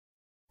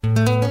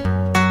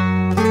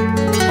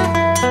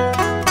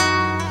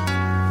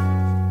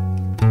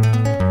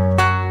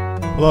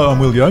Hello, I'm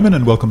Will Yeoman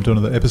and welcome to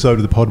another episode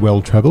of the Pod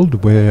Well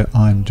Travelled, where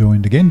I'm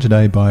joined again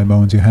today by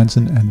Mogens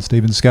Johansen and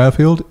Stephen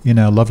Scourfield in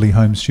our lovely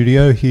home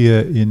studio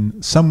here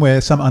in some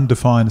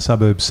undefined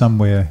suburb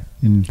somewhere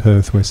in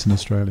Perth, Western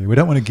Australia. We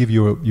don't want to give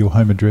you your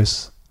home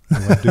address.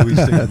 Do we,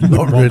 Steve?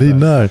 Not really,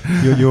 no.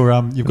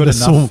 You've got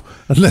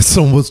enough. Unless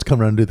someone wants to come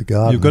around and do the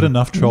garden. You've got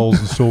enough trolls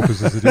and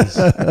stalkers as it is.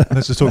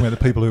 Let's just talk about the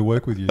people who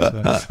work with you.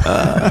 So.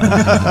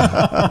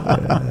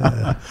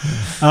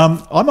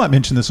 I might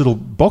mention this little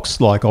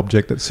box-like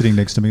object that's sitting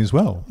next to me as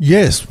well.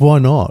 Yes, why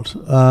not?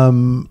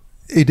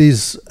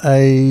 It's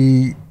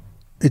a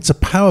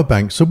power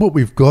bank. So what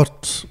we've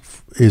got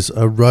is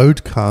a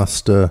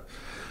Rodecaster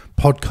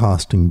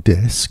podcasting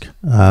desk.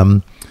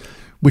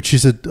 Which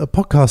is a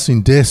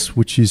podcasting desk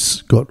which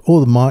has got all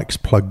the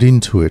mics plugged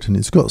into it, and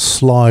it's got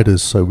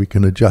sliders so we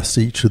can adjust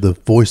each of the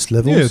voice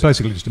levels. Yeah, it's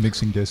basically just a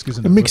mixing desk,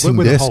 isn't it? A mixing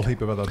with desk. A whole heap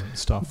of other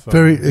stuff.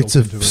 It's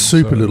a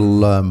super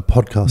little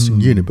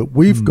podcasting unit, but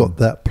we've got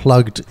that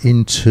plugged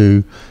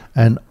into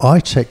an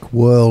iTech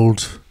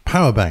World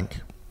power bank.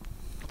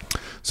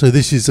 So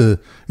this is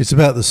it's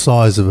about the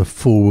size of a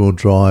four-wheel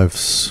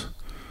drive's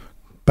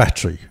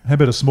battery. How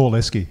about a small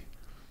esky?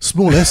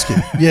 Small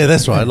esky, yeah,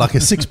 that's right, like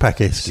a six-pack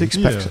esky.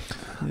 Six-pack.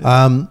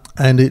 Yeah.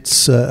 And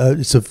it's a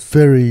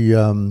very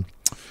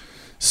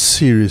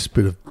serious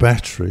bit of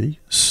battery.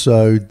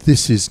 So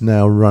this is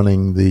now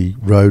running the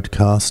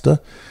Rodecaster.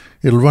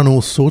 It'll run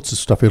all sorts of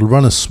stuff. It'll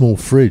run a small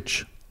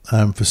fridge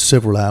for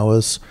several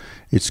hours.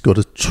 It's got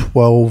a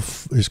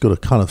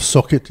kind of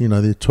socket,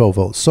 the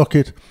 12-volt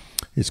socket.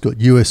 It's got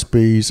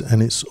USBs,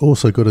 and it's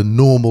also got a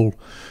normal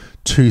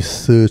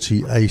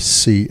 230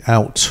 AC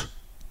out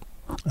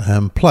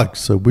plug.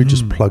 So we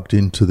just plugged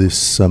into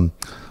this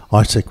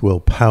iTech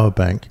World power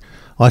bank.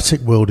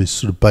 iTech World is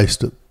sort of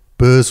based at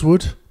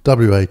Burswood,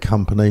 WA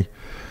company.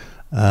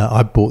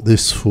 I bought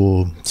this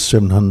for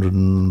 $700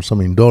 and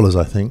something,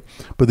 I think.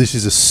 But this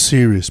is a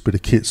serious bit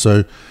of kit.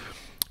 So,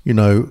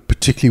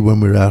 particularly when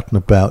we're out and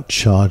about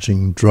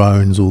charging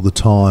drones all the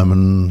time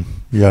and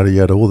yada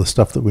yada, all the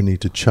stuff that we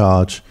need to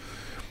charge,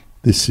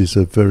 this is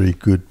a very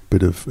good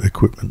bit of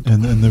equipment.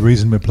 And the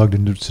reason we're plugged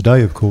into it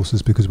today, of course,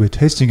 is because we're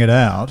testing it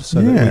out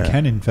so that we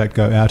can, in fact,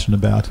 go out and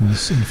about in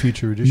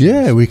future editions.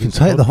 Yeah, we can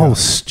take the whole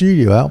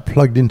studio out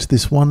plugged into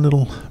this one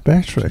little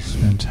battery. It's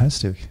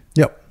fantastic.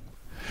 Yep.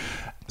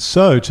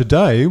 So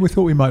today we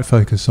thought we might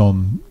focus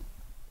on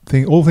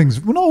not all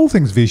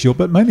things visual,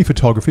 but mainly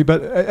photography,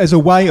 but as a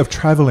way of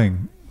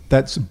travelling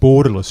that's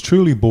borderless,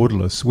 truly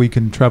borderless. We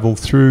can travel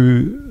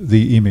through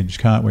the image,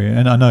 can't we?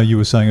 And I know you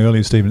were saying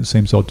earlier, Stephen, it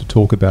seems odd to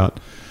talk about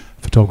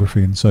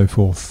photography and so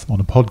forth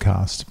on a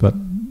podcast, but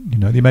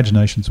the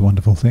imagination's a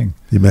wonderful thing.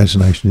 The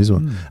imagination is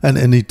one,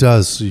 and it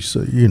does.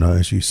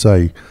 As you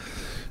say,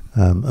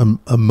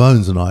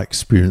 Mogens and I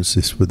experienced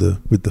this with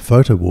the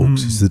photo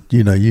walks. Is that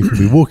you can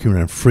be walking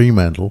around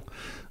Fremantle.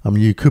 I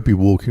mean, you could be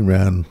walking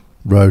around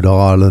Rhode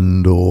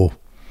Island, or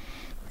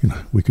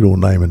we could all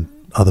name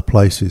other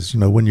places.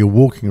 When you're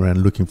walking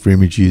around looking for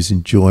images,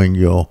 enjoying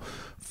your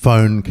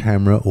phone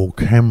camera or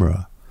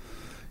camera,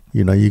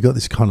 you've got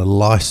this kind of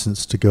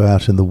license to go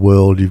out in the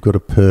world. You've got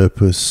a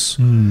purpose,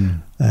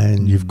 and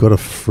you've got a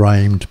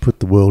frame to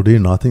put the world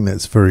in. I think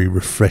that's very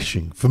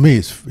refreshing. For me,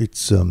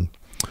 it's a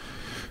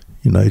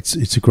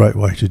great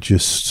way to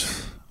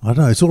just, I don't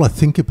know, it's all I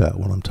think about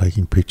when I'm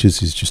taking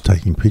pictures is just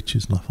taking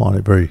pictures, and I find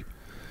it very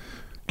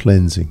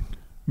cleansing.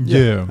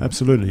 Yeah,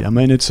 absolutely. I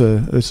mean, it's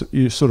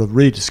you sort of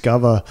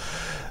rediscover,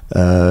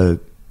 your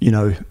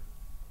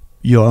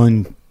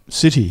own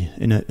city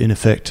in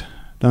effect,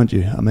 don't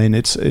you? I mean,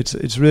 it's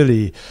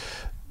really,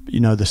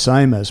 the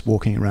same as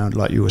walking around,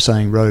 like you were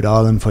saying, Rhode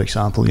Island, for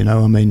example.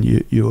 I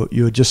mean, you're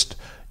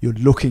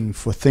looking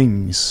for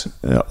things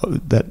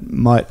that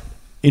might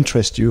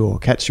interest you or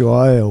catch your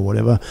eye or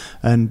whatever,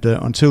 and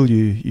until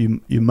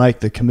you make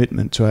the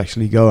commitment to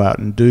actually go out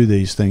and do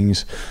these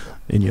things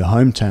in your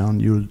hometown,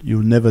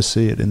 you'll never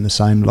see it in the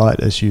same light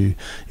as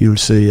you'll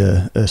see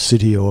a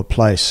city or a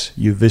place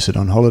you visit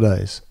on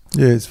holidays.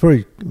 Yeah, it's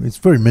very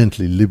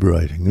mentally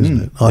liberating,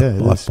 isn't it?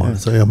 I find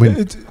so. I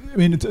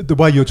mean, the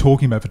way you're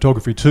talking about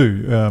photography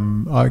too.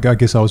 I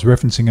guess I was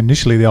referencing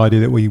initially the idea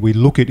that we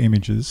look at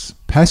images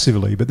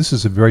passively, but this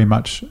is very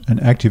much an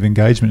active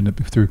engagement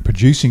through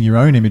producing your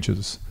own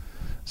images.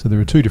 So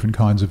there are two different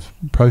kinds of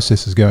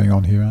processes going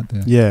on here, aren't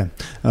there? Yeah.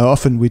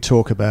 Often we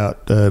talk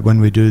about, when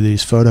we do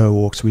these photo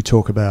walks, we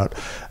talk about,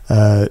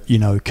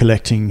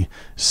 collecting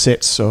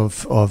sets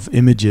of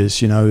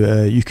images.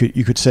 You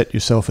could set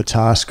yourself a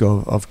task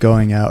of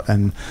going out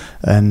and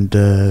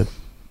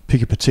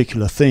pick a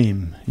particular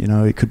theme.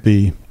 It could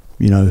be,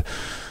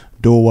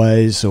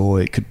 doorways, or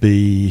it could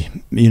be,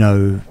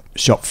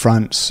 shop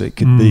fronts, it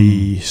could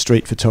be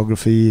street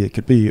photography, it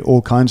could be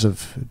all kinds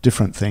of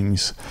different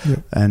things.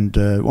 Yep.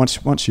 And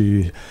once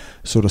you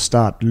sort of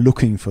start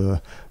looking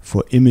for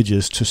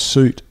images to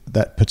suit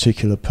that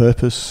particular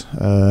purpose,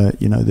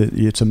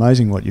 it's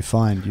amazing what you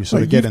find. You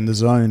sort of get in the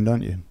zone,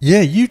 don't you?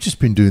 Yeah, you've just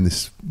been doing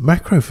this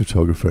macro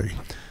photography.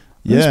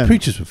 Those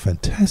pictures were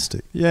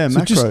fantastic. Yeah, so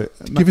macro.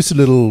 Just give us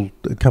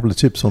a couple of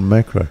tips on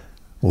macro.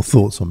 or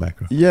thoughts on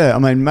macro? Yeah, I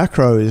mean,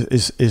 macro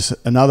is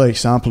another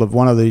example of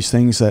one of these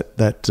things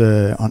that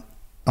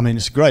I mean,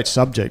 it's a great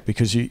subject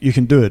because you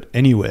can do it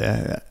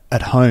anywhere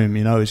at home.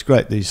 It's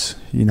great these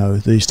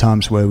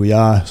times where we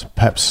are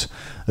perhaps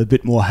a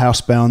bit more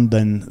housebound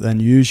than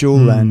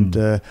usual, and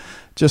I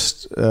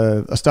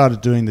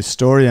started doing this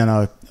story, and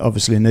I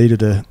obviously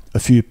needed a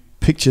few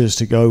pictures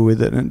to go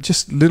with it, and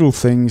just little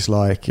things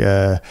like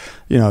the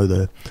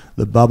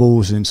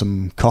bubbles in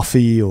some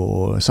coffee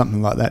or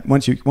something like that.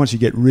 Once you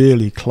get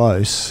really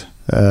close,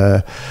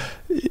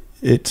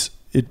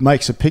 it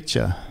makes a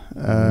picture.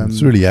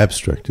 It's really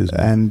abstract, isn't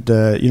it? And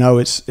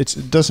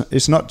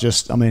it's not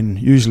just. I mean,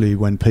 usually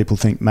when people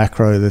think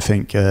macro, they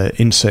think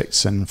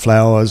insects and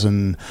flowers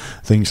and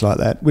things like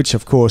that, which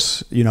of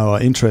course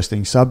are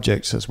interesting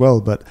subjects as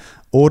well. But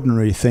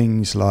ordinary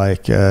things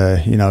like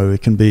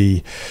it can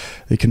be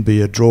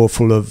a drawer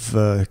full of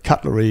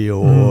cutlery,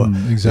 or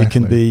exactly. it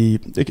can be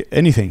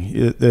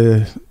anything.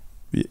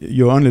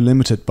 You're only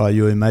limited by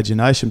your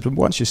imagination, but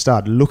once you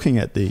start looking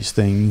at these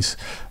things,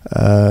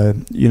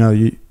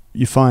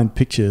 you find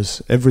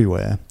pictures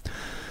everywhere.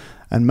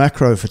 And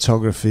macro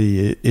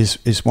photography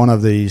is one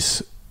of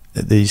these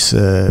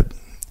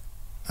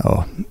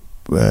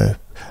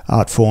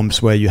art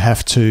forms where you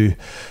have to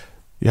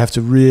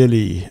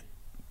really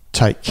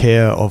take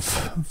care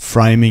of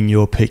framing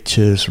your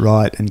pictures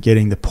right and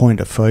getting the point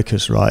of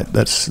focus right.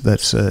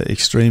 That's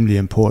extremely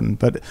important,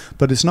 but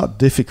it's not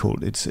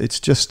difficult. It's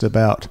just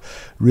about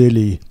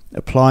really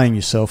applying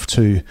yourself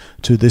to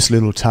this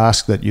little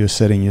task that you're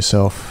setting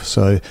yourself.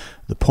 So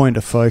the point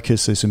of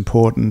focus is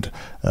important.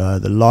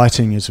 The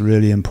lighting is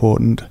really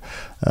important.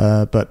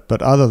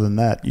 But other than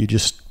that, you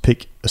just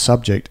pick a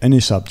subject, any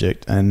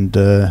subject, and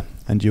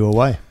you're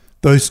away.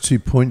 Those 2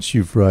 points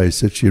you've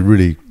raised actually are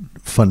really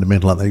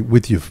fundamental, aren't they?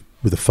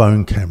 With a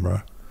phone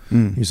camera,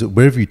 is that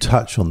wherever you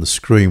touch on the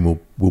screen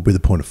will be the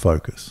point of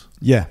focus.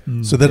 Yeah.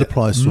 So that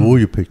applies to all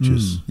your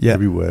pictures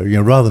everywhere.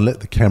 Rather than let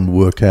the camera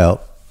work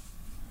out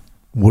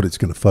what it's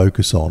going to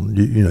focus on,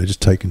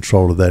 just take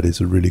control of that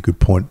is a really good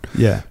point.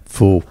 Yeah.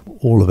 For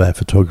all of our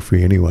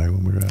photography anyway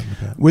when we're out and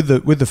about.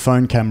 With the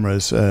phone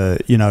cameras,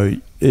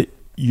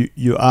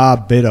 you are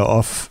better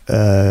off.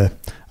 I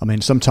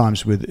mean,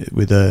 sometimes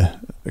with a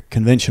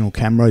conventional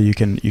camera, you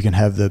can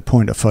have the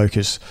point of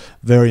focus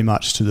very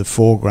much to the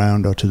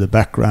foreground or to the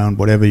background,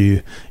 whatever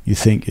you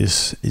think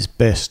is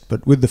best.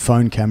 But with the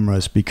phone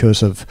cameras,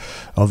 because of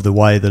the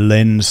way the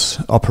lens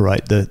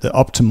operate, the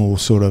optimal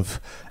sort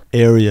of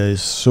area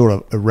is sort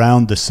of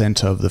around the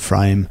center of the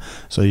frame.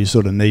 So you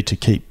sort of need to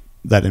keep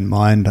that in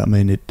mind. I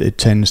mean, it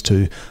tends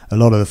to, a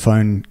lot of the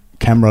phone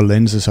camera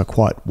lenses are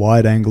quite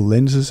wide angle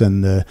lenses,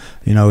 and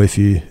if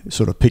you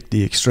sort of pick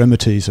the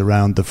extremities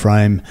around the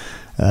frame,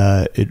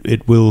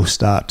 it will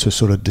start to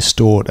sort of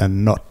distort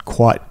and not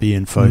quite be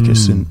in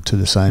focus to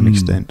the same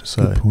extent.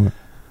 So good point.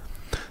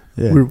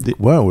 Yeah,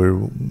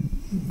 we're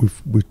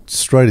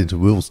straight into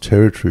Will's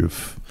territory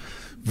of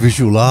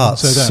visual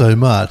arts so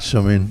much.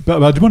 I mean,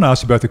 but I do want to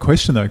ask you both a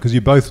question though, because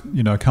you're both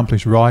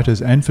accomplished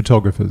writers and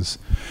photographers.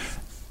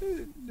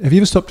 Have you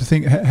ever stopped to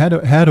think, how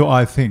do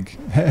I think?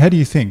 How do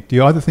you think? Do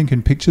you either think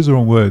in pictures or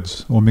in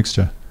words or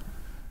mixture?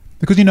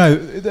 Because,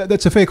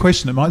 that's a fair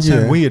question. It might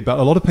sound weird, but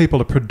a lot of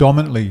people are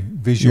predominantly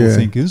visual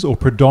thinkers or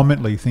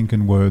predominantly think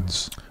in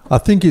words. I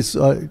think it's,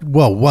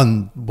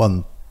 one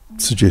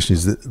suggestion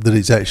is that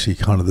it's actually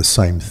kind of the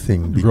same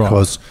thing,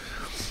 because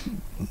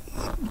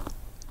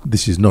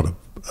this is not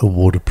a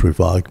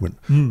waterproof argument,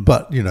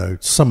 but,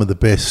 some of the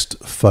best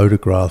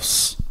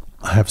photographs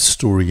have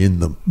story in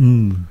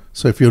them.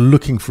 So if you're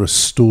looking for a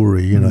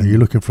story, you're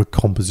looking for a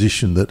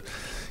composition that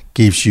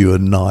gives you a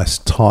nice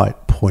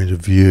tight point of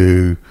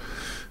view,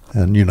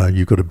 and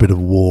you've got a bit of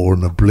war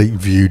and a oblique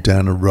view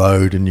down a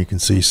road, and you can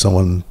see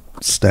someone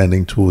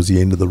standing towards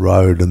the end of the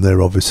road, and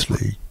they're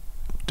obviously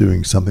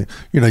doing something.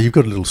 You've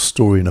got a little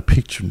story in a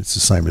picture, and it's the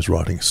same as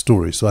writing a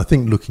story. So I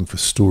think looking for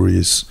story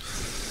is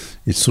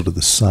sort of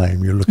the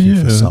same. You're looking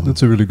for something.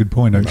 That's a really good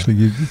point, actually.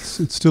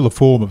 It's still a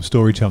form of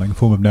storytelling, a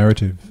form of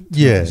narrative.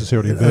 Yeah, not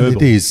necessarily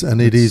verbal.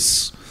 And it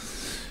is.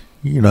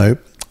 In our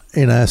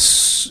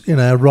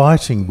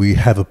writing, we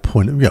have a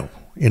point of,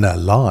 in our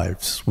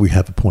lives, we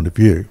have a point of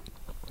view.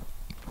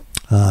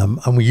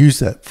 And we use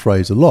that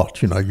phrase a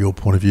lot. Your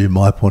point of view,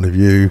 my point of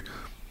view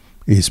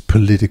is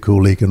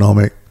political,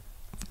 economic,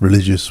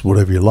 religious,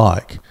 whatever you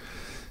like.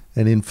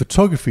 And in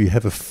photography, you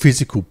have a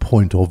physical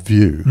point of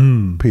view,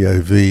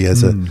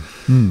 POV,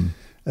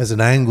 as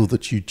an angle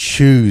that you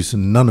choose,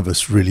 and none of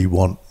us really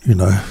want,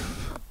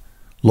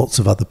 lots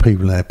of other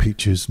people in our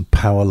pictures and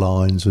power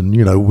lines, and,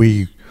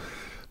 we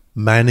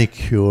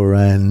manicure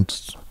and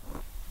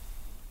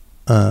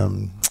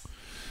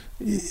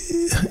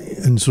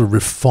sort of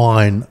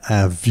refine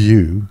our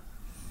view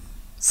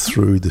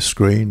through the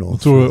screen, or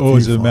it's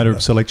always a matter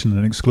of selection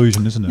and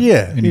exclusion, isn't it?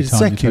 Yeah, Anytime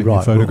exactly you take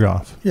a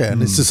photograph. Yeah,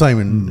 and it's the same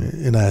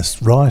in our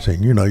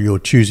writing. You're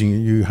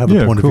choosing. You have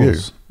a point of view.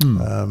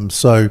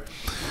 So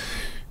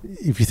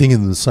if you're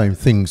thinking of the same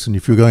things, and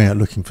if you're going out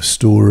looking for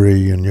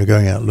story, and you're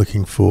going out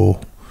looking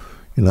for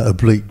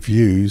oblique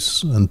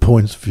views and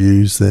points of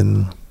views,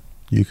 then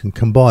you can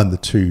combine the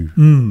two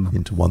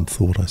into one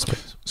thought, I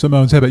suppose. So,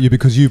 Mogens, how about you?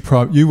 Because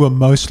you were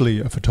mostly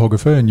a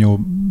photographer in your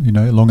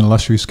long and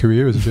illustrious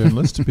career as a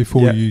journalist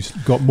before you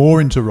got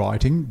more into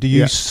writing. Do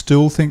you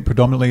still think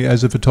predominantly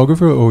as a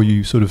photographer, or are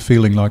you sort of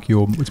feeling like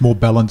it's more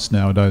balanced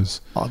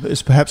nowadays?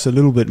 It's perhaps a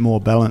little bit more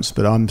balanced,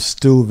 but I'm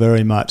still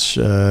very much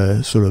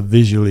sort of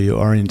visually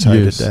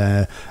orientated,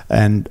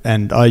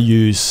 and I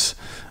use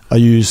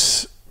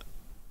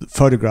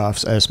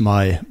photographs as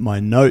my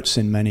notes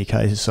in many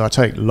cases. So I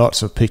take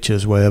lots of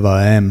pictures wherever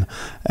I am,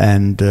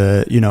 and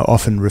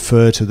often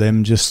refer to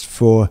them just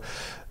for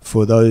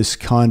those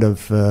kind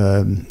of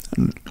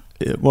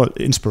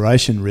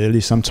inspiration,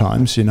 really.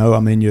 Sometimes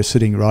you're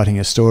sitting writing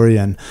a story,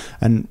 and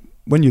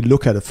when you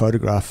look at a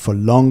photograph for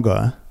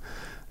longer,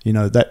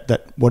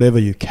 that whatever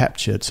you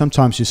captured,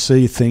 sometimes you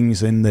see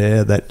things in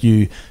there that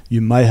you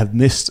may have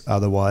missed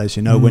otherwise.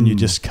 When you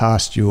just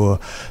cast your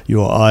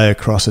eye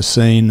across a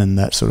scene and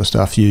that sort of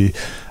stuff,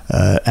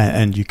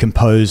 and you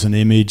compose an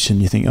image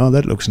and you think, oh,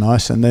 that looks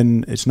nice, and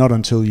then it's not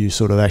until you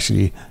sort of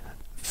actually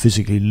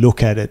physically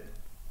look at it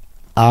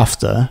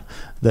after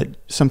that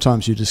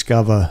sometimes you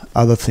discover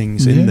other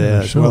things in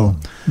there as well.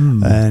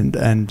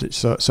 And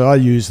so I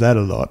use that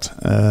a lot.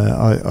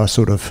 I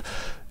sort of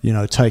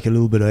take a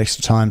little bit of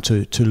extra time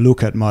to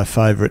look at my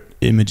favourite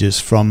images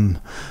from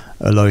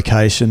a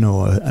location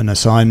or an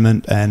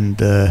assignment, and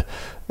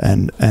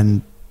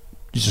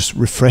just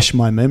refresh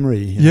my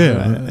memory.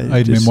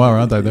 Aid memoir,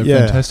 aren't they?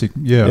 They're fantastic.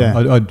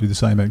 I'd do the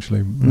same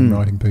actually when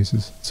writing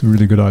pieces. It's a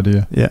really good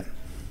idea.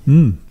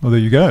 Well, there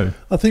you go.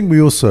 I think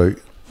we also,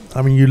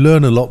 you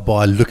learn a lot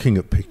by looking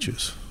at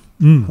pictures.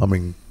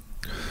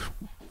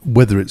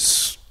 Whether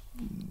it's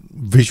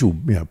visual,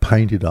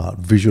 painted art,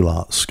 visual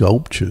art,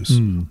 sculptures,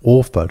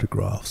 or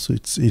photographs.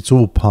 It's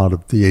all part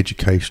of the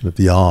education of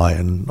the eye,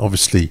 and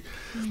obviously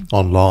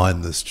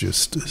online there's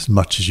just as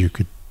much as you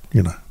could,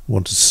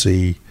 want to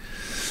see.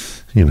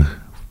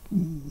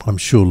 I'm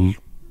sure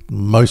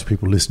most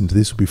people listening to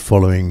this will be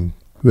following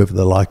whoever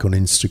they like on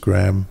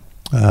Instagram.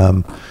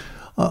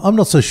 I'm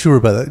not so sure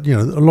about that.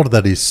 A lot of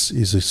that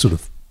is a sort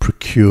of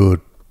procured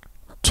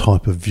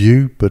type of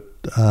view, but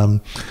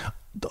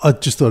I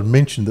just thought I'd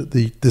mention that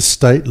the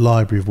State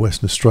Library of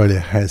Western Australia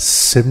has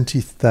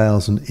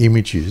 70,000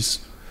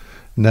 images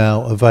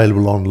now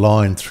available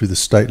online through the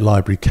State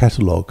Library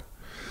catalogue.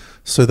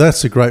 So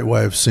that's a great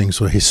way of seeing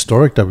sort of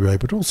historic WA,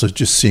 but also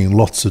just seeing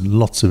lots and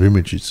lots of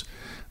images.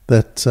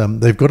 That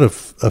they've got a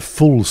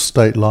full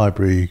State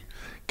Library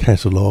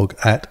catalogue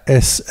at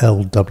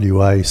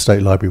SLWA,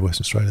 State Library of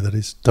Western Australia, that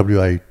is,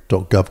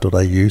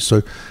 wa.gov.au.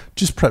 So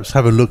just perhaps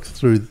have a look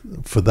through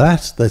for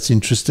that. That's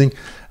interesting.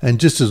 And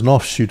just as an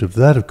offshoot of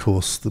that, of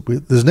course,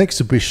 there's an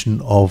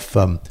exhibition of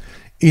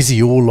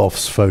Izzy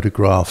Orloff's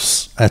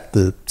photographs at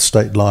the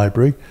State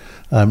Library.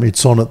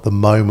 It's on at the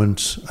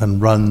moment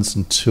and runs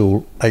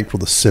until April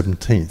the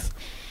 17th.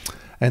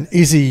 And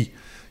Izzy,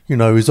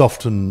 is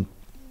often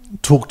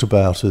talked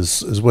about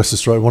as West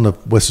Australia, one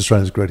of West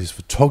Australia's greatest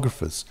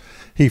photographers.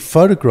 He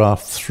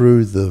photographed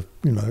through the,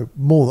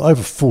 more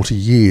over 40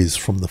 years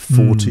from the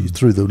 40s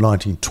through the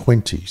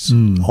 1920s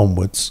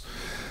onwards.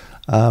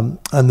 And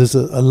there's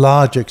a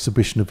large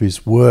exhibition of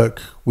his work,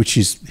 which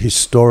is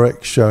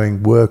historic,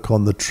 showing work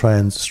on the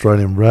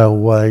Trans-Australian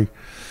Railway,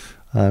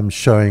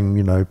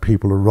 showing,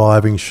 people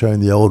arriving, showing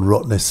the old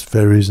Rottnest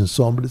ferries and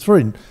so on. But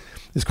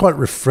it's quite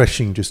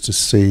refreshing just to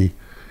see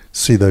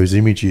those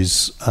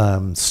images.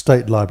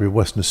 State Library of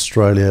Western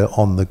Australia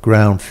in the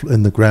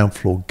ground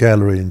floor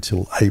gallery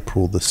until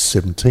April the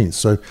 17th.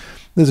 So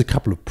there's a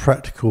couple of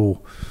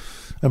practical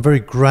and very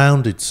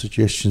grounded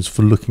suggestions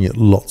for looking at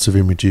lots of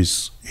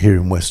images here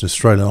in Western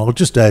Australia. And I'll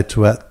just add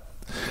to that,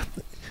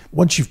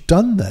 once you've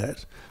done that,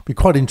 it'd be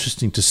quite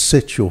interesting to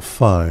set your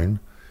phone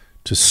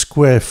to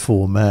square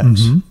format,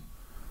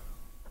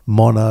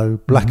 mono,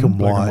 black and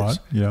white,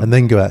 and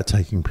then go out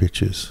taking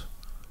pictures.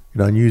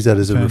 And use that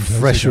as a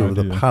refresher of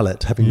the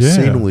palette, having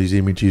seen all these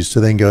images, to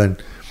then go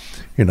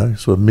and,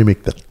 sort of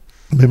mimic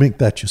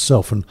that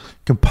yourself. And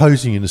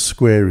composing in a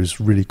square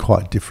is really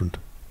quite different.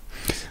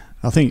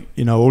 I think,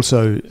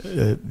 also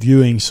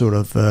viewing sort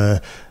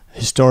of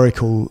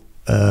historical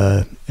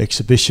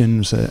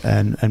exhibitions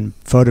and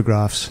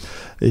photographs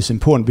is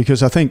important,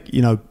 because I think,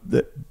 going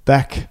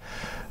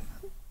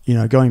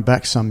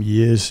back some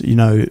years,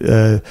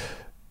 they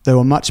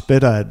were much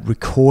better at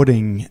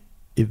recording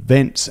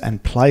events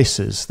and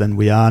places than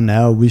we are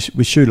now. We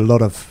shoot a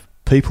lot of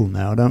people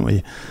now, don't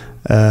we?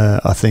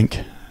 I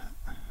think,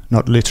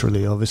 not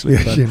literally, obviously,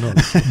 but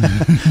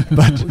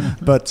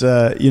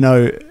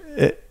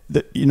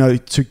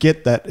to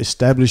get that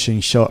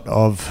establishing shot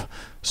of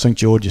St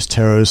George's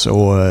Terrace,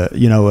 or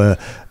a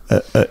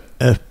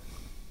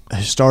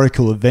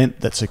historical event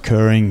that's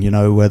occurring,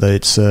 whether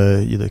it's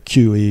either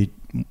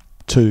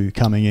QE2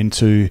 coming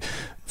into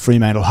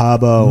Fremantle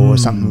Harbour or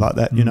something like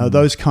that,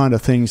 those kind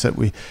of things that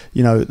we,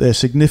 they're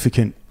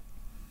significant.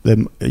 There,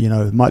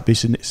 might be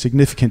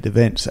significant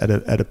events at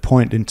a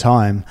point in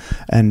time,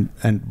 and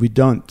we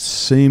don't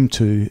seem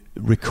to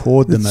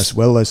record them as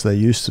well as they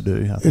used to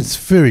do. I think it's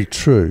very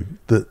true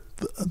that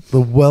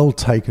the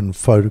well-taken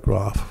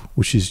photograph,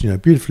 which is,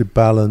 beautifully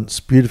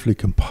balanced, beautifully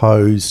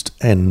composed,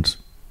 and,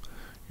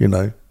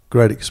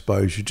 great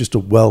exposure, just a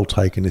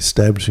well-taken,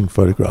 establishing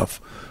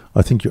photograph.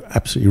 I think you're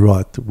absolutely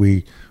right that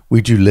we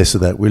do less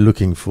of that. We're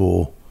looking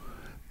for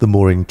the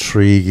more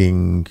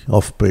intriguing,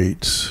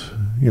 offbeat,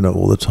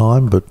 all the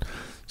time. But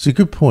it's a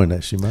good point,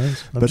 actually,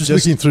 Mogens. I'm just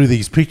looking through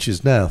these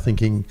pictures now,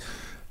 thinking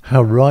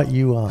how right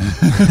you are.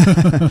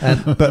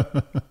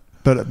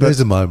 But there's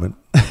a moment.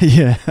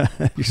 Yeah,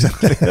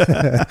 exactly.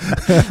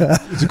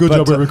 It's a good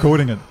job we're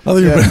recording it.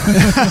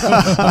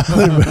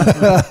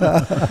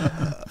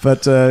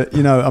 But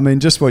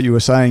just what you were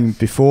saying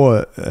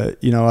before,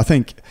 I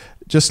think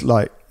just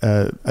like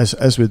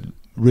as with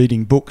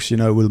reading books,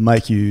 will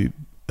make you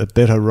a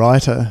better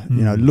writer.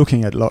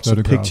 Looking at lots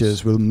of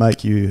pictures will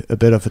make you a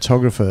better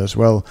photographer as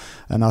well.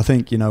 And I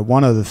think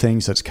one of the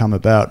things that's come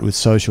about with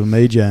social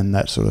media and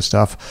that sort of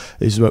stuff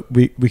is that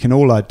we can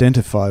all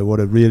identify what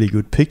a really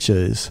good picture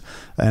is.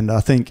 And I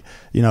think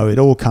it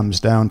all comes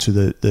down to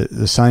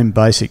the same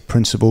basic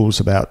principles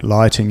about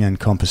lighting and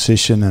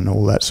composition and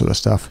all that sort of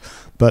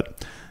stuff.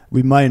 But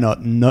we may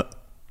not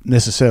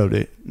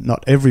necessarily,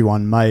 not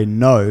everyone may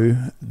know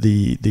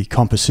the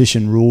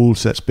composition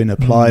rules that's been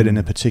applied in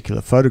a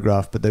particular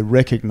photograph, but they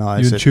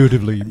recognise you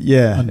intuitively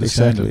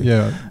understand exactly. it.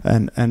 Yeah,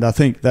 and I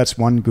think that's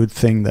one good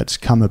thing that's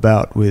come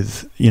about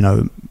with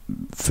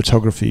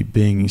photography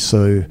being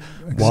so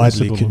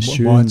widely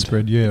consumed,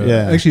 widespread.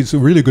 Yeah, actually, it's a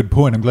really good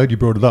point. I'm glad you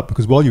brought it up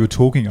because while you were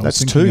talking, I was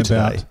thinking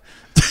about. Today.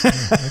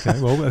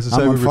 Okay, well, as I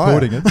say, we're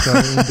recording it, so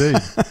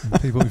indeed,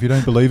 people, if you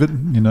don't believe it,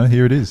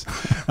 here it is.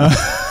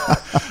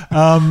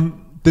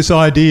 This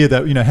idea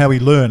that, how we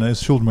learn, as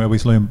children, we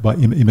always learn by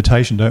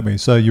imitation, don't we?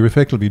 So you're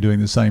effectively doing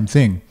the same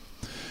thing.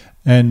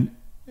 And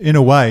in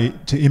a way,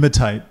 to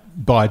imitate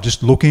by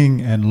just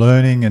looking and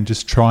learning and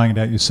just trying it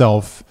out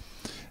yourself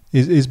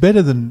is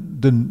better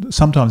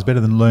sometimes better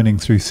than learning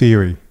through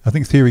theory. I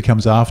think theory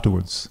comes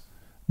afterwards.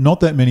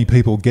 Not that many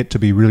people get to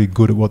be really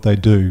good at what they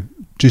do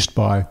just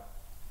by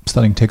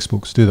studying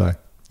textbooks, do they?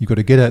 You've got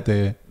to get out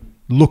there,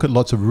 look at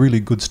lots of really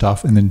good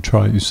stuff and then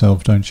try it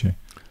yourself, don't you?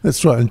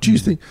 That's right. And do you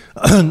think,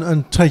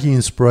 and taking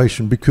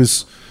inspiration,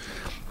 because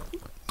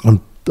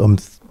I'm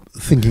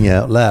thinking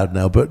out loud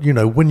now, but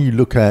when you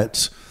look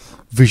at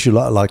visual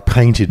art, like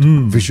painted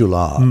visual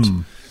art,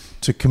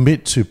 to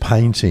commit to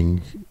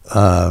painting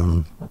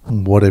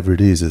whatever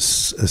it is, a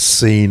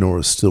scene or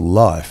a still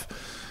life,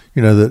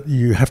 that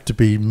you have to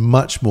be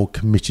much more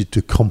committed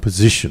to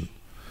composition.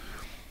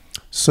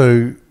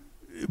 So,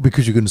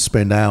 because you're going to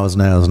spend hours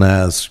and hours and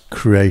hours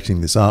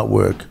creating this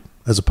artwork,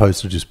 as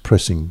opposed to just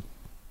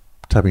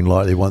tapping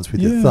lightly once with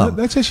your thumb.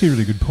 That's actually a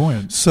really good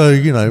point. So,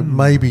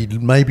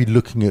 maybe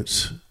looking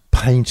at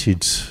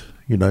painted,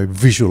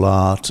 visual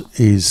art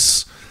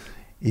is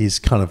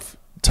kind of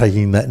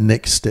taking that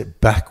next step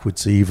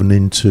backwards even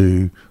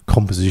into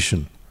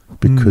composition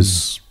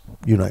because,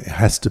 it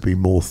has to be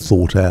more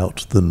thought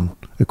out than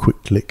a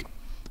quick click.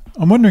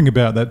 I'm wondering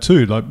about that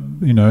too, like,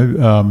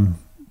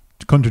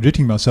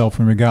 contradicting myself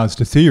in regards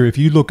to theory. If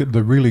you look at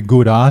the really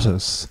good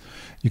artists,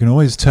 you can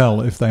always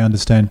tell if they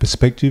understand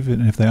perspective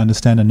and if they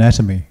understand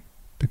anatomy,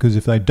 because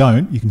if they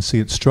don't, you can see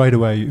it straight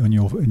away in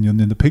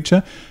the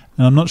picture.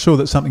 And I'm not sure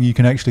that's something you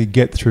can actually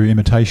get through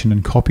imitation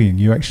and copying.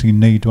 You actually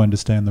need to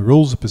understand the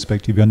rules of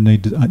perspective. You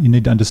need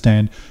to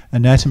understand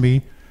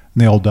anatomy. In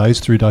the old days,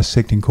 through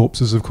dissecting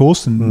corpses, of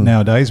course, and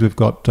nowadays we've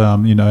got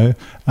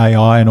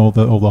AI and all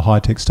the high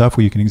tech stuff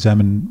where you can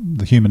examine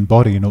the human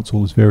body and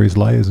all its various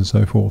layers and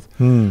so forth.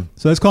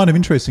 So that's kind of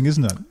interesting,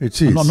 isn't it?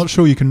 It is. I'm not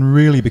sure you can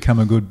really become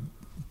a good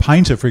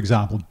painter, for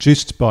example,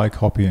 just by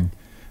copying.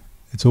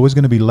 It's always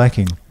going to be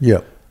lacking.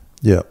 Yeah.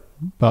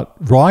 But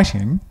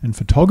writing and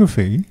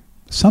photography,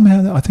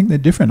 somehow I think they're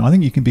different. I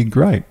think you can be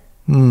great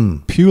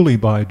purely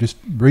by just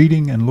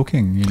reading and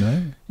looking,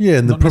 Yeah,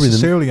 and not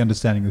necessarily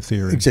understanding the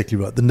theory. Exactly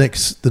right. The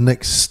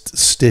next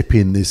step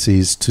in this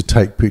is to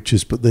take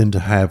pictures, but then to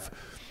have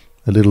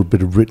a little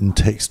bit of written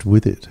text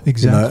with it.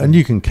 Exactly. And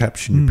you can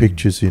caption your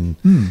pictures in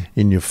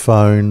your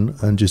phone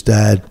and just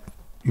add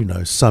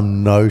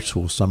some note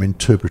or some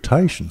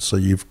interpretation. So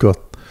you've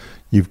got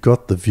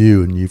the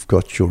view and you've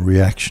got your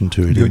reaction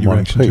to it in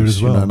one piece.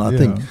 As well. And I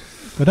think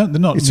they're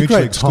not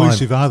mutually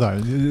exclusive, are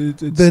they?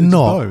 They're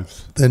not.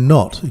 Both. They're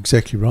not.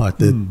 Exactly right.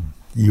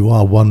 You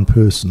are one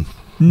person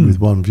with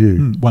one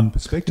view, one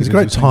perspective. It's a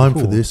great time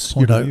for this.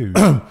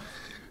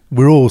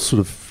 We're all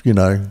sort of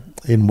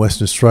in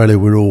Western Australia.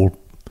 We're all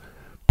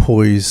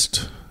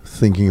poised,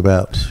 thinking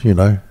about when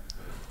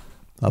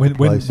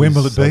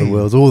will it be?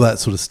 Worlds, all that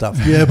sort of stuff.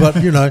 Yeah, but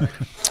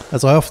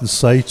as I often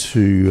say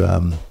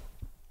to,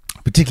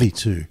 particularly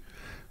to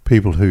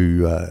people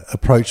who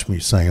approach me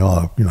saying,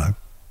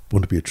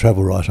 want to be a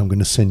travel writer, I'm going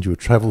to send you a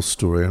travel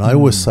story. And I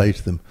always say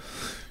to them,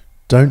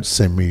 don't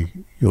send me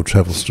your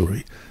travel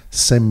story.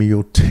 Send me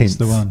your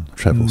 10th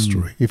travel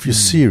story. If you're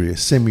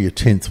serious, send me your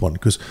 10th one,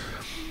 because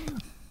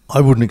I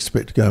wouldn't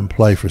expect to go and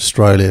play for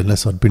Australia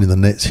unless I'd been in the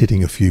nets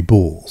hitting a few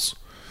balls.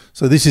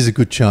 So this is a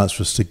good chance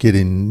for us to get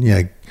in,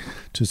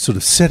 to sort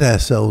of set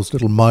ourselves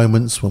little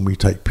moments when we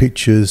take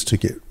pictures, to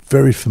get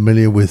very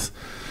familiar with.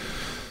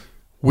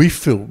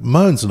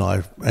 Mogens and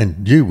I,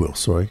 and you will,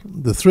 sorry,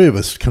 the three of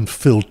us can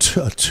fill a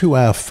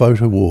 2-hour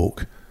photo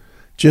walk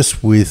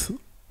just with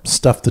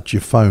stuff that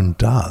your phone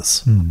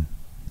does.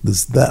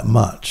 There's that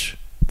much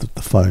that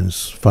the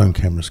phone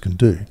cameras can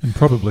do. And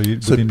probably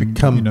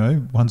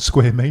within, 1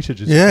 square metre.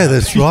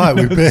 That's right.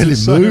 We barely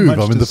so move. much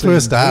I mean, to the see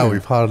first and hour do.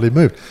 we've hardly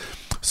moved.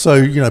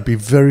 So, be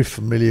very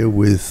familiar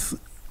with,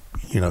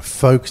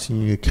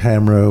 focusing your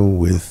camera,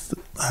 with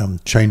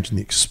changing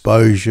the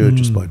exposure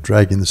just by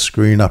dragging the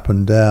screen up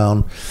and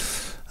down.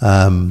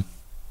 Another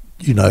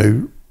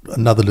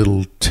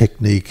little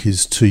technique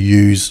is to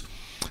use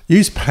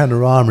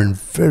panorama in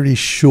very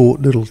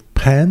short little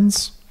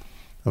pans.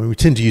 I mean, we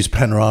tend to use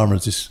panorama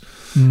as this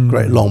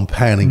great long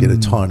pan and get a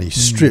tiny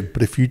strip.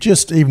 But if you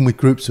even with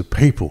groups of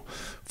people,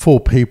 4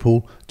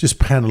 people, just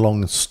pan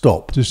along and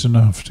stop. Just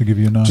enough to give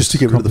you a nice just to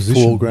get rid of the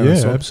foreground.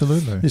 Yeah,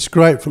 absolutely. It's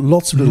great for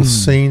lots of little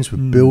scenes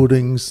with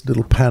buildings.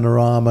 Little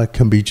panorama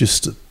can be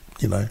just,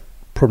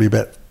 probably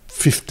about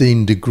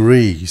 15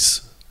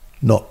 degrees,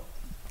 not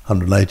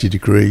 180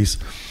 degrees.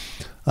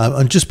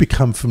 And just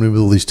become familiar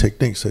with all these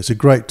techniques. So it's a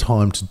great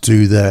time to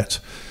do that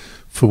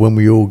for when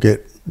we all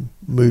get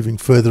moving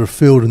further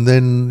afield. And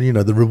then,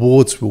 the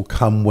rewards will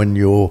come when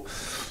you're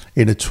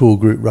in a tour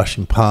group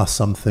rushing past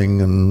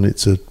something and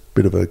it's a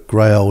bit of a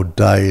grey old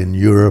day in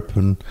Europe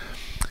and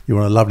you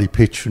want a lovely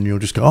picture and you'll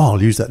just go, I'll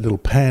use that little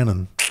pan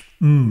and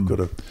you've got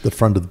the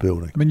front of the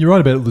building. I mean, you're right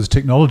about all this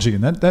technology,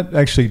 and that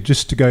actually,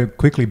 just to go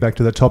quickly back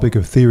to that topic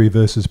of theory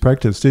versus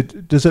practice,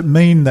 does it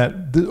mean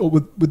that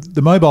with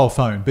the mobile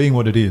phone being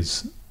what it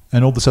is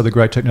and all this other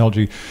great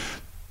technology,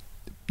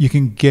 you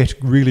can get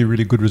really,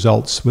 really good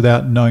results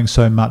without knowing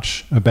so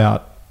much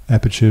about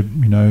aperture,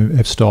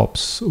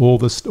 f-stops, all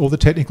the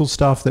technical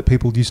stuff that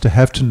people used to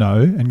have to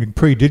know, and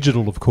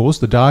pre-digital, of course,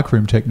 the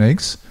darkroom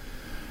techniques.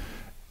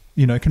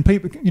 Can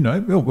people,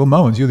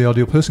 Mogens, you're the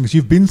ideal person because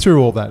you've been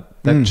through all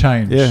that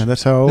change. Yeah,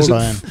 that's how old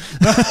I am.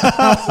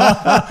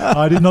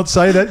 I did not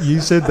say that.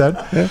 You said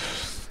that. Yeah.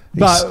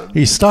 But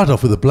he started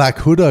off with a black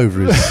hood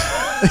over his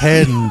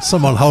head and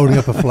someone holding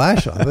up a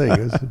flash, I think.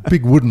 It was a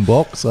big wooden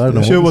box. I don't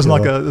know. Sure it wasn't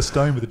like a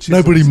stone with a chisel.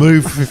 Nobody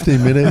moved for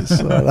 15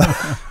 minutes.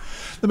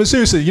 But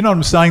seriously,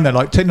 I'm saying that,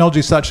 like, technology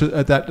is such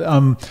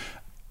that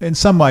in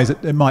some ways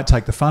it might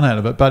take the fun out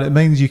of it, but it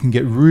means you can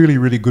get really,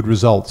 really good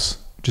results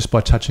just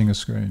by touching a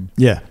screen.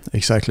 Yeah,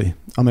 exactly.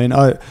 I mean,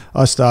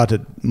 I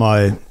started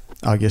my,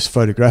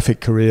 photographic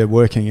career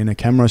working in a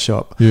camera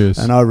shop. Yes.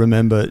 And I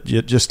remember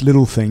just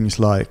little things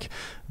like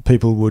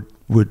people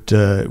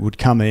would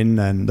come in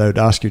and they would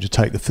ask you to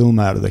take the film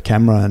out of the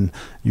camera, and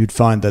you'd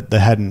find that they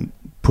hadn't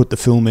put the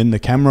film in the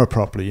camera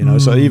properly,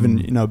 So even,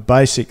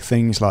 basic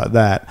things like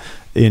that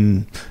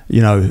in,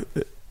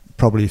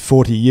 probably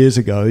 40 years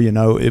ago,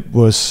 it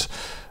was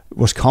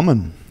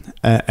common.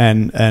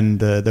 And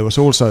there was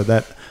also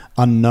that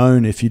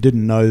unknown, if you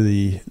didn't know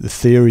the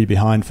theory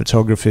behind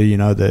photography,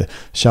 the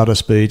shutter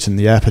speeds and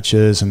the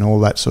apertures and all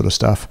that sort of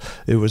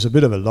stuff. It was a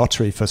bit of a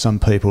lottery for some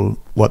people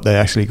what they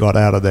actually got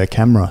out of their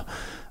camera.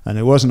 And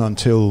it wasn't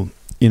until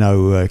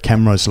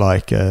cameras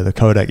like the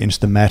Kodak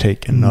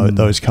Instamatic and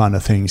those kind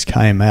of things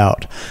came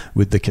out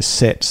with the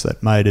cassettes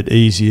that made it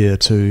easier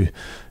to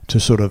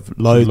sort of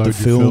load the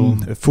film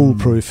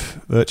foolproof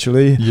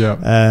virtually.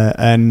 Yeah.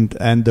 And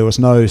there was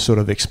no sort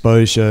of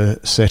exposure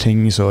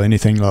settings or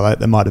anything like that.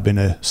 There might have been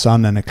a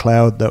sun and a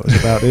cloud. That was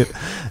about it,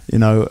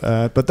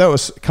 but that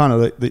was kind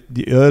of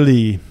the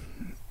early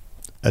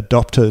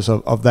adopters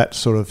of that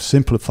sort of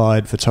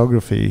simplified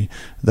photography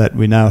that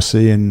we now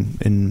see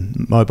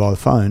in mobile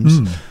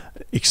phones.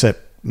 Except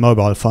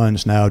mobile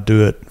phones now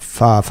do it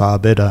far, far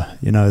better,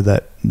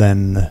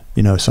 than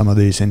some of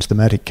these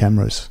Instamatic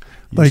cameras.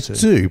 They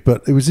do,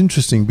 but it was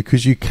interesting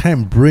because you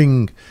can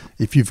bring,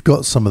 if you've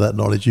got some of that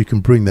knowledge, you can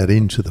bring that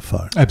into the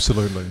phone.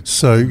 Absolutely.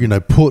 So,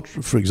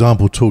 for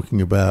example,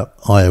 talking about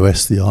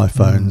iOS, the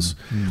iPhones,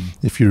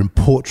 if you're in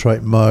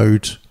portrait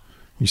mode,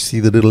 you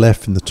see the little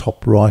F in the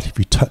top right. If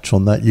you touch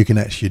on that, you can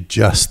actually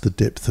adjust the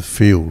depth of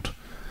field,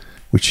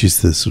 which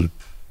is the sort of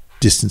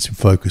distance in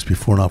focus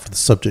before and after the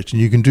subject.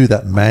 And you can do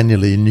that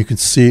manually and you can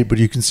see it, but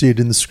you can see it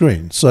in the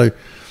screen. So,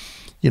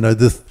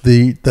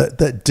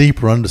 that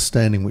deeper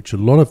understanding, which a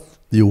lot of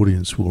the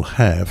audience will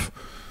have,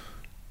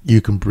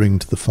 you can bring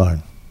to the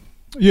phone.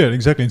 Yeah,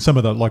 exactly. And some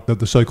of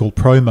the so-called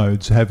pro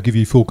modes give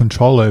you full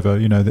control over,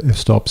 the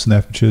f-stops and the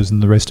apertures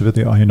and the rest of it.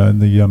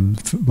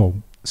 The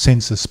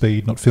sensor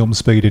speed, not film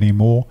speed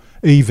anymore.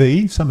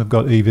 EV, some have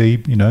got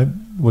EV.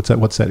 What's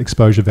that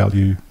exposure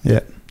value?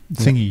 Yeah.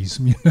 Thingies.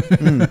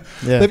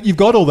 Yeah. You've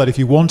got all that if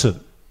you want it.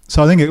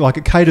 So I think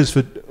it caters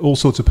for all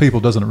sorts of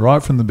people, doesn't it?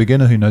 Right from the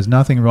beginner who knows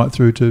nothing, right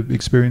through to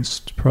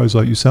experienced pros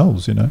like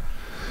yourselves.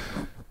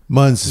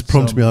 Mine's has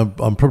prompted me.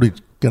 I'm probably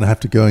going to have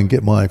to go and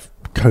get my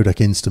Kodak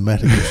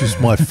Instamatic, which was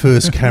my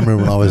first camera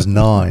when I was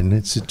 9.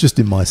 It's just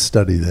in my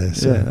study there.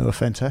 So. Yeah, they were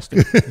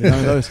fantastic.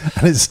 Those,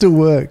 and it still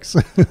works.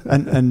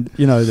 and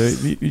you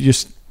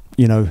just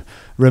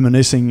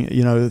reminiscing,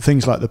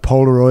 things like the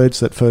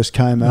Polaroids that first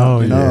came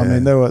out. I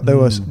mean, they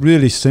were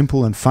really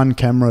simple and fun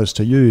cameras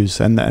to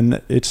use,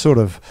 and it sort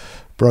of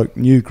broke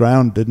new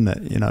ground, didn't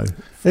it? You know,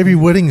 every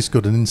wedding's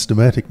got an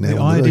Instamatic now. The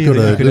idea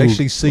that you could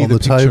actually see the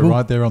picture table.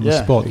 right there on the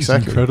spot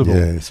exactly. is incredible.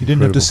 Yeah, you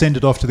didn't have to send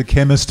it off to the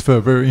chemist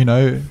for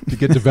to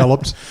get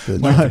developed.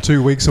 Wait for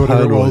 2 weeks or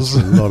whatever it was.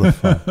 A lot of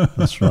fun.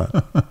 That's right.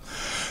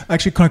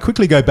 Actually, can I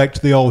quickly go back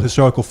to the old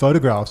historical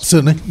photographs?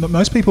 Certainly.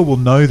 Most people will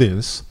know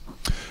this,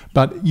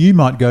 but you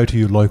might go to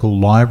your local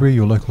library,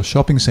 your local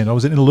shopping centre. I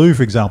was in the Louvre,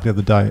 for example, the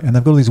other day, and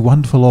they've got all these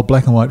wonderful old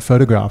black and white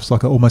photographs,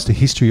 like almost a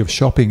history of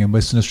shopping in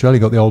Western Australia.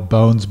 Got the old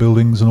Bowens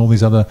buildings and all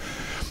these other...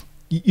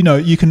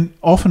 You can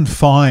often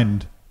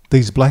find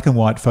these black and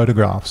white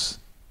photographs.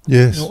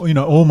 Yes.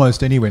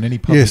 Almost anywhere in any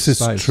public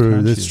space. Yes, it's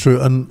true. That's true.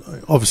 And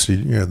obviously,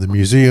 the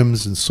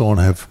museums and so on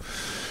have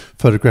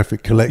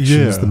photographic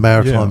collections. The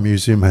Maritime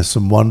Museum has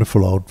some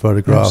wonderful old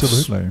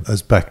photographs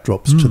as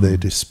backdrops to their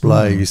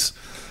displays.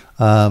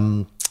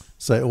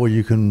 Or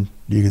you can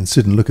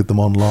sit and look at them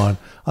online.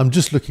 I'm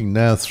just looking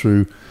now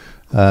through.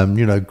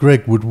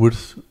 Greg Woodward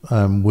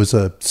was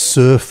a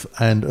surf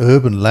and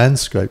urban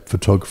landscape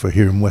photographer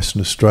here in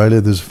Western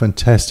Australia. There's a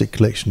fantastic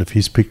collection of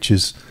his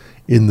pictures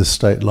in the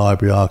State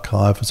Library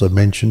archive, as I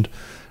mentioned.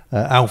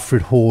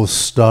 Alfred Hawes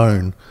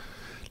Stone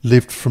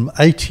lived from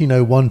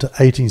 1801 to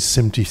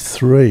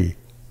 1873.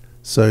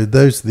 So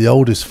those are the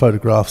oldest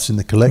photographs in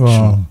the collection.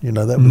 Wow.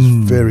 That was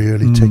very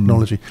early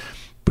technology.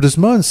 But as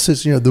Mogens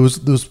says, there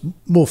was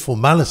more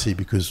formality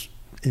because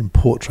in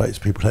portraits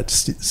people had to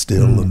sit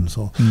still and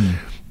so on.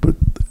 But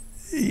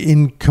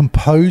in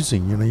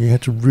composing, you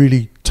had to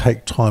really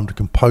take time to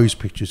compose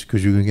pictures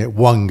because you were going to get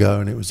one go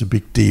and it was a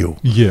big deal.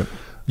 Yeah.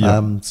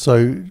 So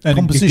and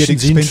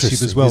composition's it get expensive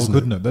interesting as well,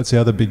 couldn't it? That's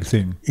the other big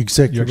thing.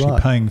 Exactly. You're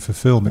actually paying for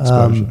film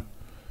exposure.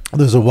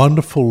 There's a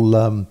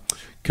wonderful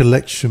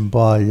collection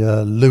by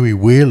Louis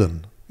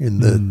Whelan in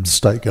the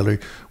State Gallery,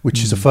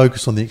 which is a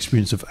focus on the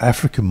experience of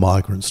African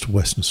migrants to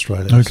Western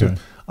Australia. Okay. So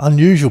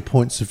unusual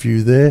points of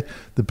view there.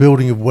 The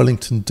building of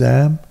Wellington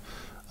Dam.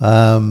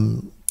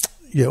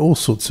 All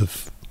sorts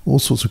of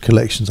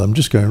collections. I'm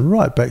just going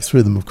right back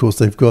through them. Of course,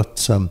 they've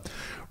got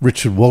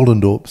Richard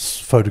Waldendorp's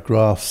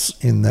photographs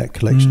in that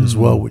collection as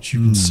well, which you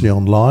can see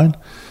online.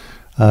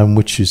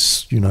 Which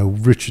is,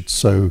 Richard's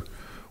so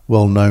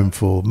well known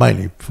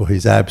mainly for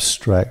his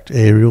abstract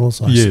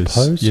aerials, I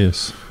suppose.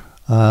 Yes.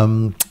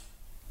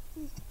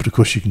 But of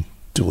course, you can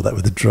do all that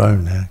with a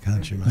drone now,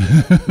 can't you,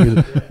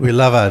 mate? we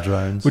love our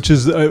drones. Which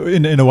is,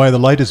 in a way, the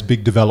latest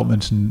big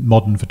development in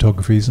modern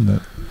photography, isn't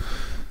it?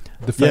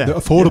 The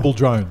affordable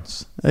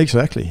drones.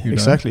 Exactly.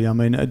 I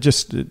mean,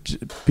 just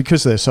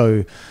because they're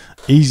so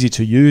easy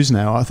to use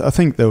now, I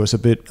think there was a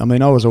bit... I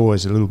mean, I was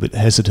always a little bit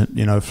hesitant,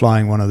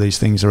 flying one of these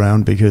things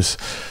around because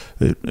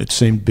it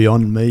seemed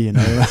beyond me,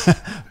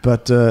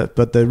 but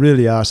they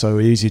really are so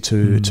easy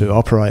to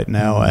operate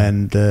now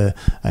and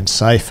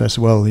safe as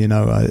well. It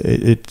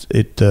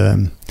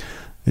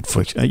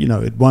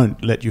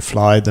won't let you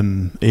fly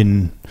them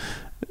in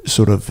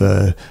sort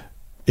of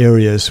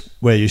areas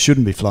where you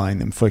shouldn't be flying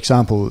them. For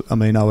example, I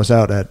mean, I was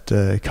out at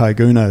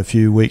Kaiguna a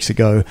few weeks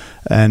ago,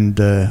 and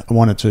I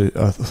thought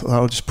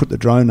I'll just put the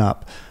drone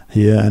up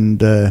here, and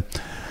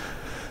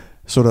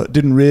sort of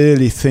didn't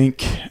really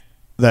think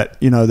that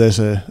there's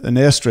an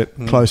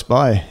airstrip close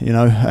by,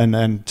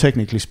 and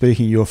technically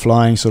speaking, you're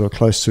flying sort of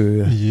close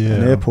to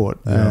an airport,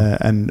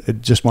 and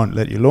it just won't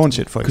let you launch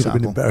it. For example,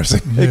 could have been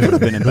embarrassing. It could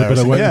have been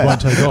embarrassing. But it won't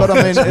take off. But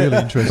I mean, really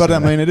interesting. But I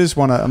mean, it is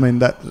one. I mean,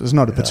 that is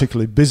not a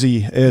particularly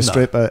busy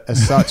airstrip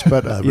as such,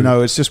 but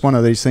it's just one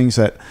of these things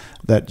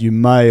that you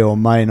may or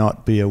may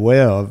not be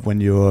aware of when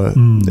you're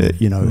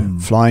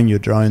flying your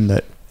drone.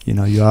 That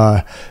you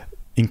are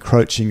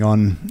encroaching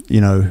on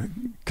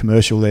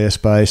commercial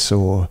airspace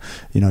or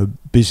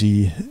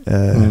busy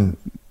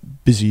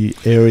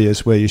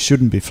areas where you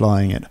shouldn't be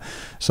flying it,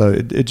 so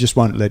it just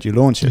won't let you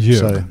launch it.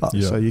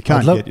 So you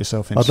can't get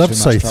yourself into I'd love too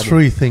to say much trouble.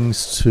 3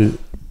 things to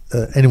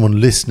anyone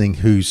listening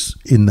who's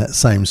in that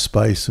same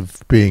space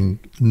of being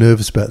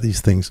nervous about these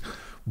things.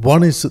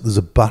 One is that there's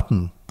a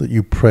button that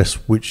you press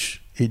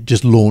which it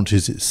just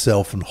launches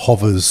itself and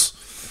hovers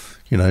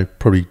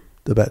probably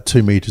about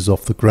 2 meters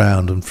off the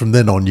ground, and from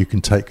then on you can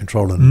take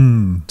control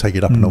and take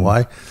it up and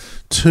away.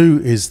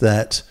 2 is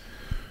that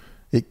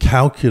it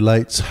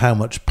calculates how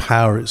much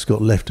power it's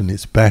got left in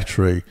its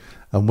battery,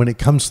 and when it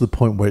comes to the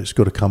point where it's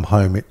got to come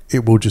home,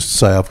 it will just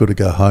say, I've got to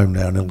go home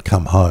now, and it'll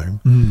come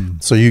home.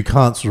 So you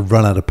can't sort of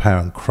run out of power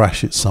and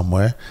crash it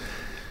somewhere.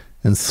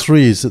 And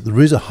 3 is that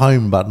there is a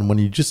home button when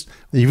you just,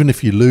 even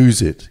if you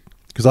lose it,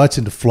 because I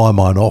tend to fly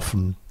mine off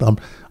and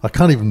I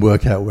can't even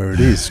work out where it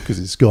is because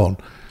it's gone.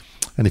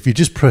 And if you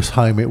just press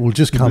home, it will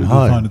just come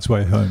home. Find its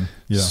way home.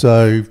 Yeah.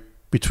 So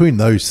between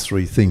those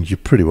 3 things, you're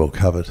pretty well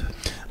covered.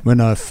 When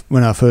I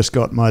first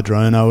got my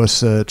drone, I was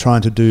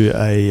trying to do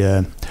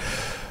a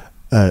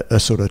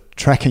sort of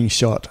tracking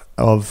shot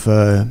of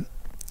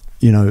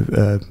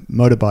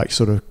motorbikes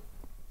sort of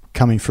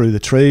coming through the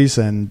trees,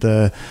 and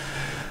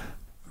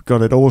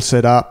got it all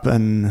set up,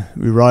 and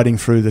we were riding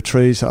through the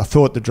trees. I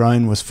thought the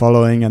drone was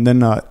following, and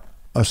then I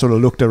sort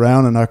of looked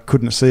around and I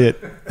couldn't see it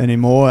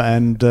anymore,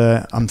 and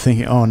I'm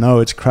thinking, oh no,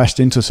 it's crashed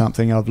into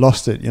something, I've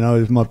lost it. It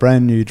was my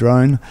brand new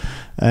drone,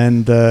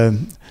 And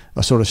I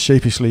sort of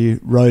sheepishly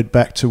rode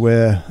back to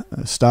where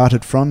I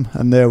started from,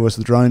 and there was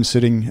the drone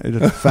sitting. It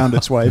had found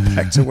its way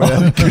back to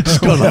where It's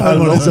gone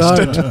home on its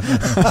own.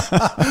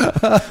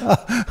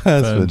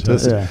 That's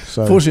fantastic. Yeah,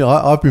 so Fortunately,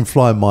 I've been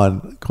flying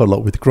mine quite a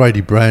lot with Grady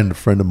Brand, a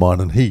friend of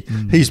mine, and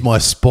he's my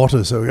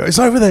spotter. So we go, it's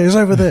over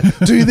there,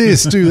 do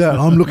this, do that.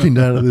 And I'm looking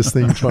down at this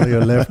thing, trying to go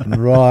left and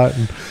right,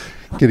 and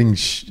getting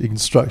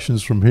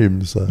instructions from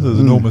him. So There's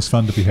enormous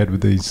fun to be had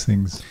with these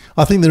things.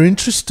 I think they're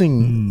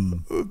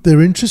interesting.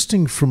 They're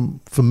interesting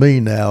for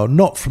me now,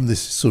 not from this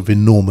sort of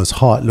enormous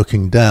height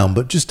looking down,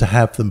 but just to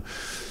have them,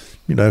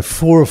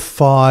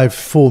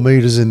 4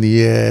 meters in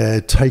the air,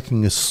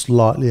 taking a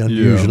slightly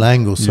unusual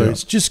angle. So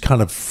it's just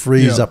kind of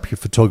frees up your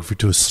photography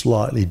to a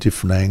slightly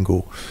different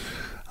angle.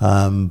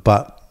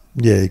 But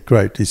yeah,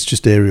 great. It's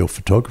just aerial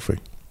photography.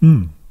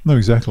 No,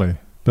 exactly.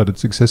 But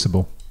it's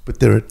accessible. But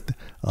there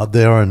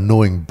are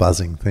annoying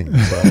buzzing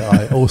things. So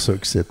I also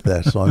accept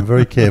that. So I'm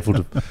very careful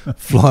to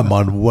fly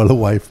mine well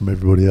away from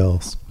everybody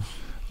else.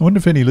 I wonder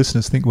if any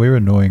listeners think we're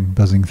annoying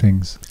buzzing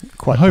things.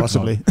 quite I hope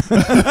possibly.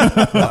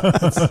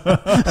 That's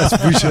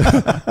visual.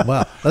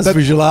 Wow, that's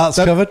visual arts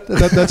covered.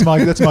 That's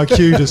my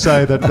cue to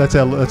say that's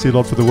your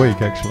lot for the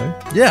week, actually.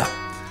 Yeah.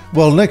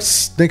 Well,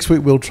 next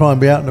week we'll try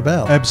and be out and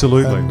about.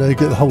 Absolutely. And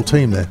get the whole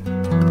team there.